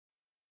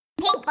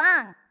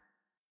Pinkfong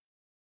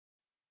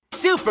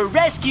Super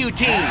Rescue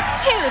Team!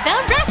 To the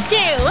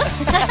rescue!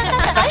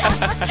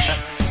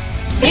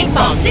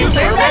 Pinkfong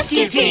Super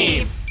Rescue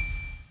Team!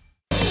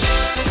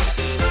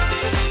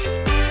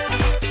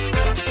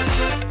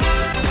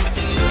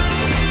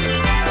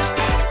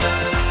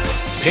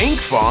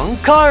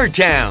 Pinkfong Car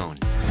Town!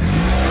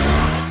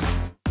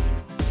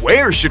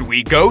 Where should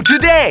we go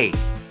today?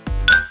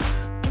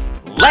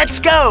 Let's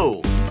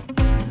go!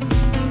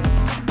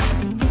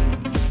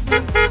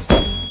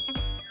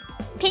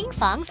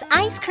 Pinkfong's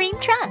ice cream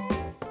truck.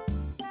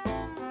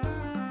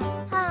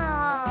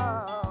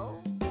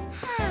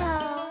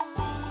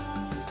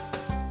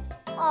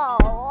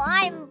 Oh,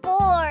 I'm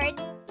bored.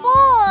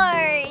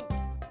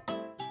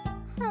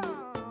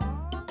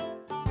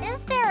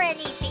 Is there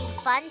anything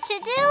fun to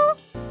do?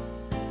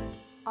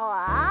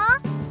 Aw.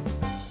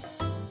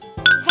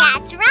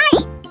 That's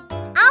right!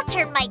 I'll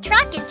turn my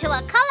truck into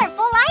a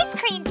colorful ice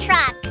cream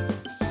truck.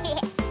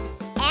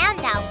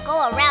 And I'll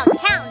go around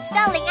town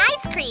selling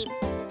ice cream.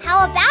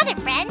 How about it,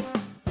 friends?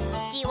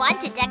 Do you want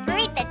to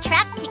decorate the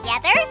truck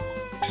together?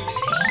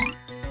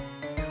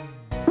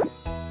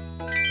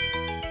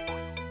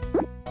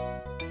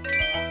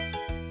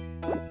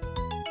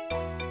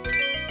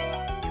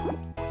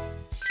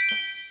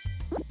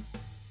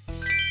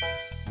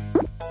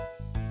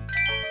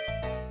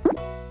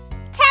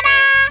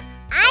 Ta-da!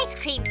 Ice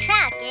cream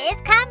truck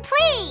is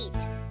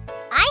complete!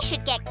 I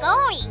should get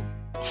going.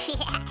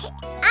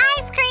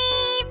 Ice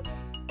cream!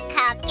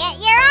 Come get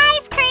your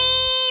ice cream!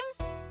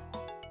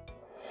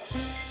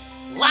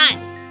 1,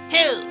 2,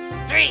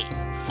 3,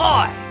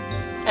 4.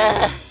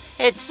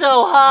 It's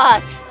so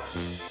hot.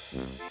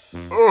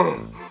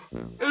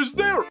 Is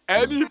there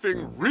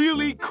anything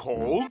really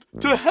cold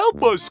to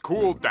help us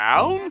cool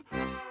down?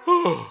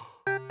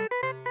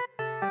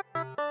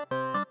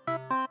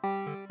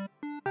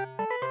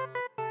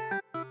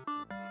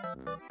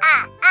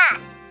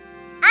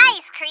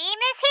 Ice cream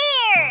is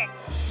here!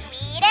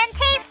 Sweet and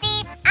tasty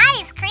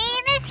ice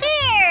cream is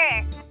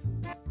here!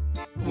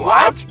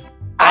 What?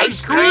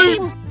 Ice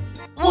cream?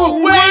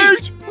 Oh,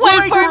 wait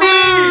for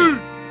me!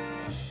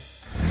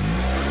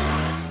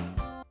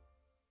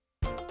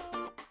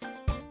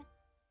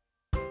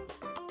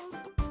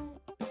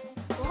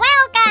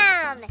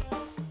 Welcome!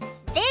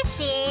 This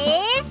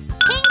is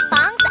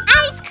Pinkfong's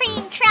ice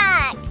cream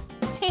truck!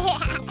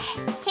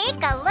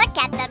 Take a look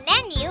at the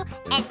menu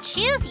and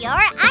choose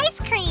your ice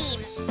cream.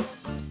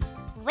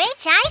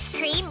 Which ice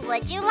cream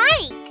would you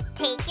like?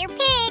 Take your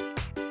pick.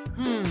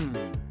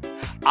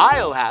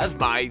 I'll have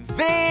my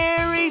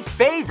very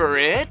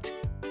favorite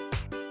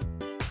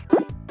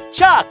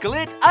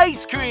chocolate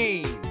ice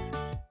cream!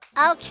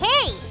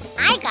 Okay,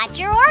 I got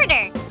your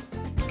order.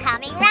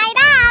 Coming right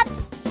up.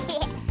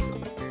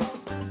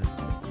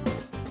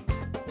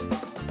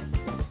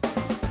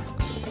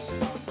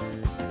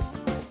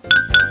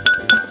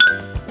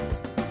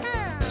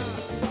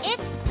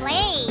 It's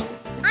plain.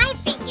 I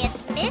think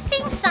it's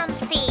missing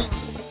something.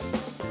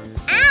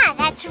 Ah,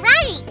 that's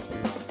right.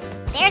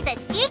 There's a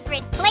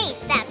secret place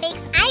that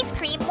makes ice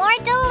cream more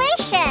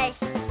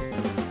delicious.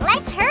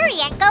 Let's hurry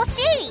and go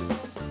see.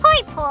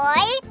 Poi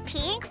poi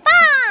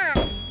Pinkfong!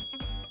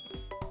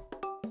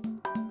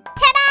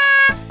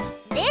 Ta-da!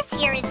 This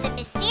here is the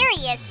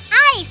mysterious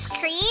ice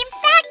cream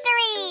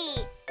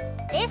factory.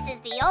 This is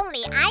the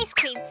only ice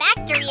cream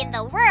factory in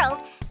the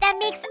world that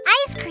makes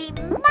ice cream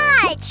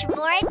much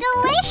more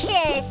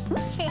delicious.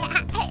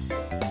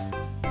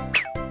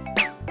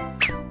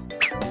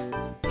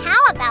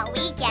 How about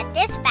we get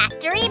this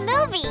factory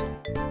moving?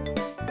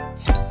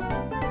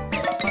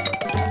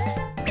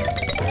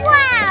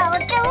 Wow,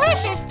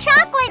 delicious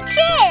chocolate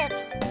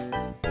chips!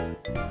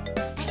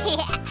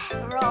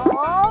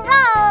 Roll,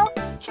 roll!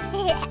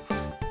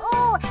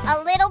 Ooh, a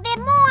little bit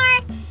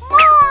more!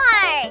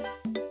 More!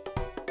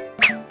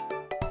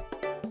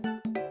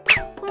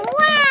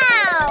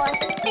 Wow!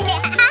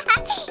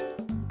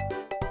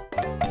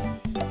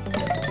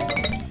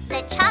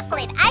 The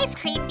chocolate ice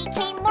cream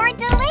became more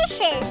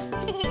delicious!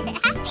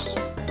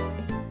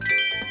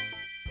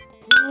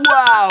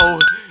 Wow!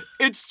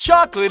 It's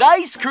chocolate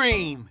ice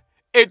cream!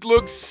 It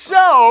looks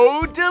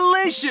so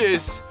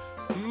delicious!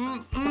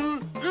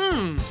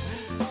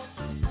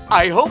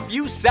 I hope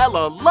you sell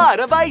a lot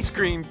of ice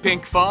cream,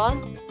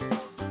 Pinkfong.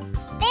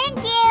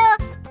 Thank you!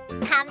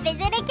 Come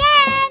visit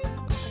again!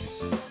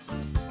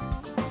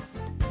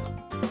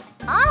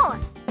 Oh,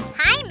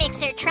 hi,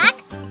 Mixer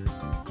Truck.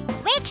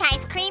 Which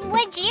ice cream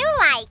would you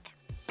like?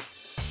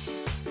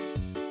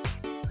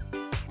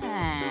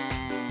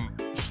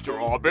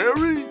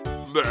 Strawberry?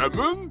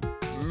 Lemon?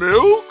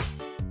 Milk?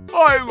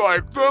 I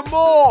like them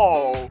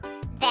all.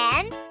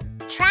 Then,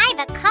 try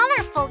the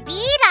colorful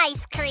bead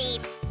ice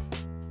cream.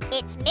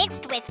 It's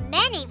mixed with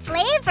many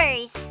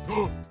flavors.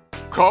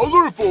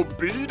 Colorful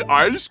bead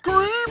ice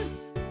cream?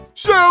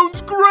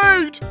 Sounds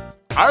great!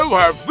 I'll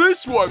have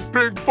this one,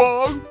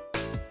 Pinkfong.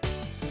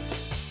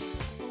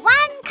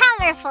 One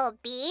colorful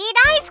bead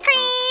ice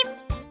cream.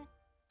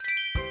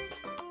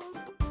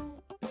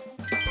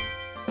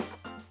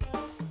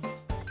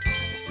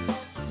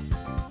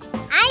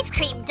 ice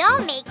cream dough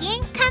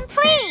making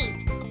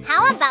complete.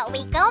 How about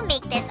we go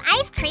make this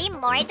ice cream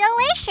more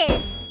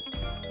delicious?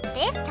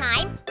 This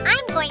time,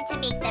 I'm going to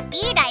make the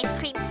bead ice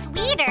cream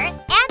sweeter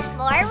and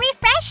more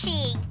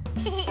refreshing.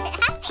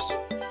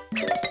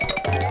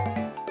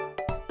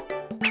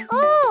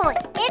 Ooh,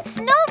 it's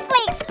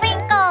snowflake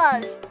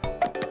sprinkles!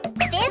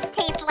 This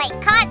tastes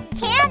like cotton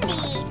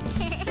candy.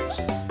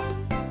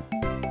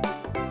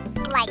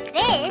 Like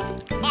this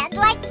and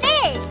like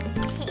this.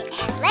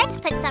 Let's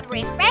put some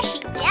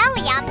refreshing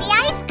jelly on the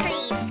ice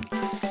cream.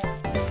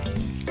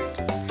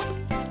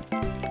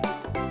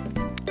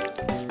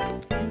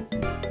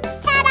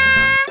 Ta-da!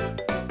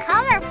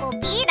 Colorful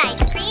bead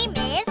ice cream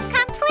is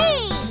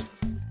complete.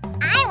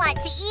 I want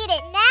to eat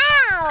it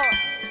now.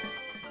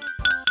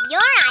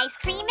 Your ice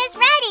cream is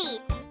ready.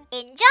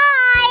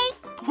 Enjoy!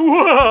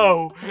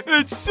 Wow!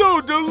 It's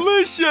so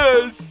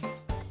delicious!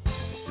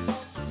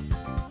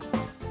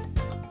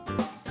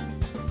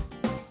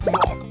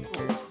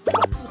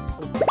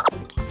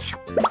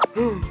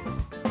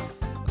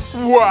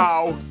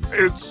 Wow!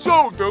 It's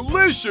so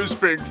delicious,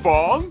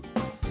 Pinkfong!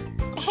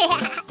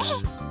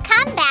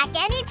 Come back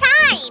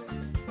anytime!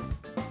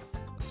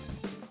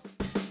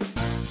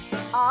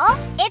 Oh,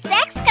 it's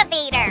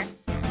Excavator!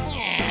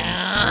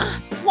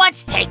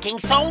 What's taking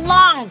so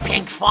long,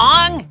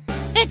 Pinkfong?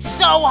 It's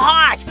so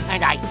hot,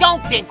 and I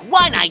don't think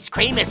one ice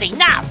cream is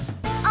enough.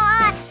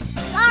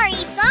 Sorry.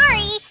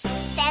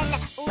 Then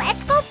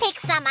let's go pick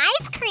some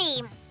ice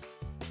cream.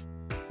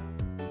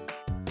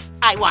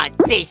 I want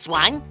this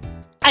one,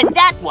 and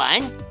that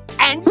one,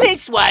 and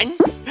this one.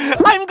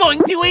 I'm going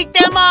to eat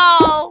them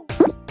all!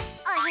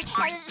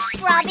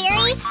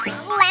 Strawberry,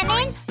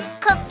 lemon,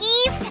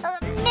 cookies,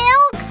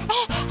 milk.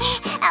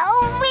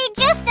 Wait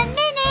just a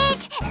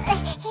minute.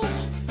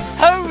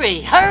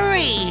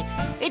 Hurry!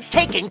 It's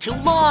taking too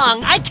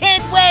long. I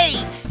can't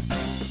wait!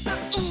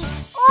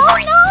 Oh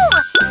no!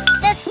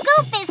 The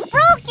scoop is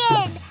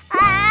broken.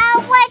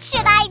 What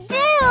should I do?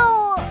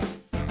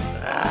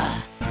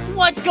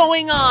 What's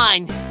going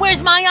on?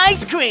 Where's my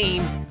ice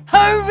cream?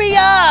 Hurry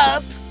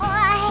up!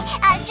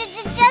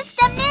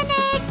 Just a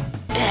minute.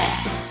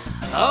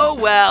 Oh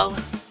well.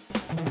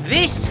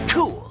 This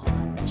cool,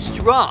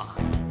 strong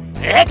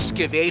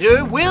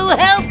excavator will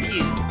help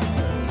you.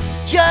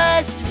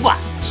 Just watch.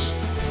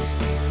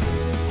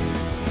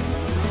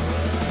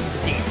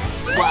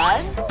 This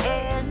one,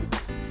 and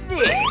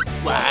this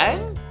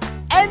one,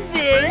 and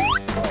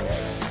this.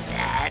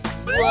 That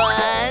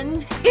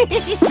one.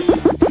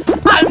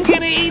 I'm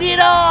gonna eat it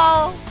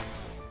all.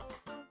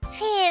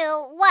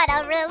 Phew, what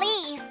a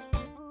relief.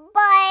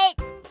 But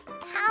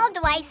how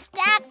do I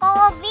stack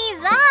all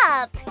these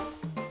up?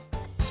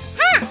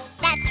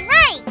 That's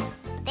right.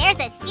 There's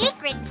a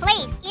secret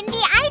place in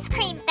the ice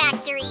cream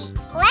factory.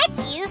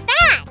 Let's use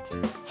that.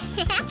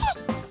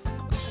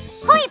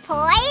 Poi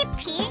Poi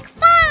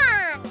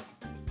Pinkfong.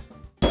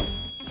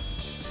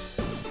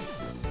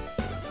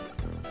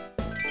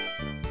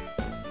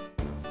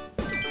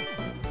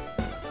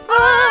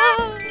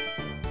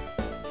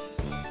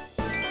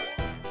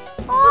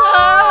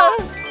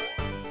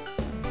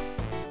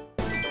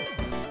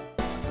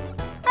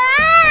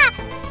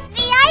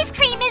 The ice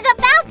cream is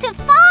about to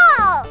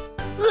fall!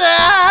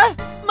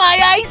 My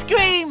ice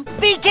cream!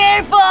 Be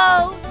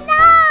careful!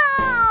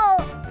 No!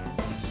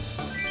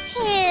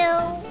 Phew,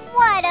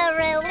 what a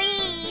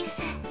relief!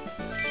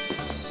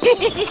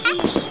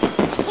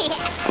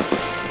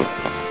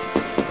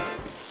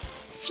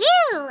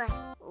 Phew!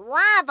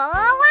 Wobble,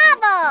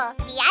 wobble!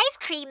 The ice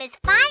cream is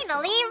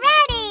finally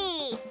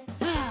ready!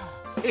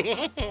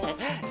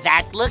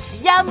 That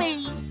looks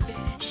yummy!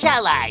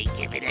 Shall I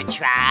give it a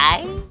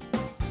try?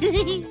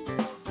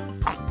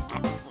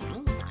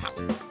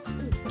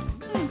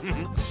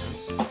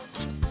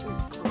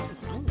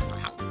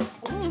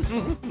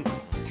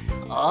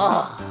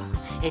 Oh,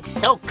 it's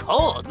so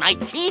cold, my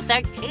teeth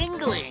are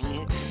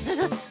tingling.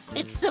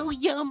 It's so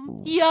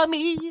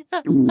yummy.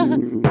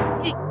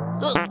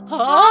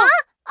 Huh?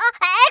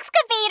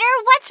 Excavator,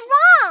 what's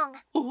wrong?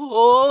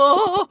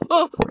 Oh,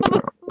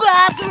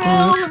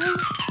 bathroom!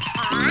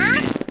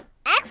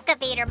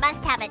 Excavator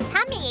must have a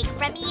tummy ache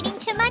from eating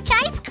too much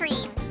ice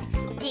cream.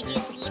 Did you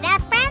see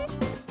that, friends?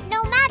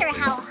 No matter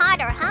how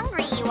hot or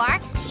hungry you are,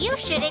 you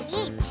shouldn't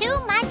eat too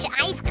much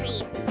ice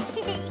cream.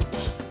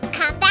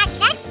 Come back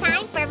next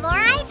time for more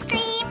ice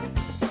cream.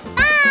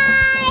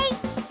 Bye!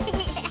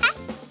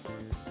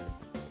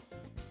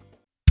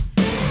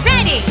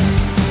 Ready!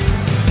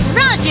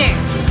 Roger!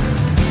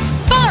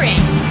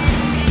 Forrest!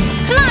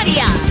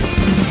 Cloudia!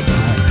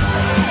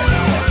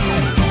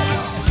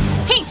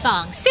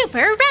 Pinkfong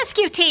Super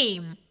Rescue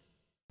Team!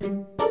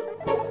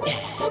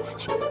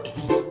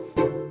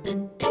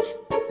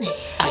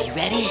 Are you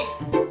ready?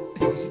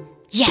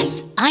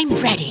 Yes, I'm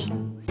ready.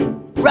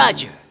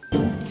 Roger.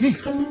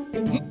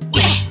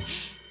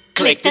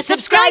 Click the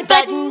subscribe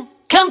button.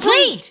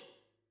 Complete.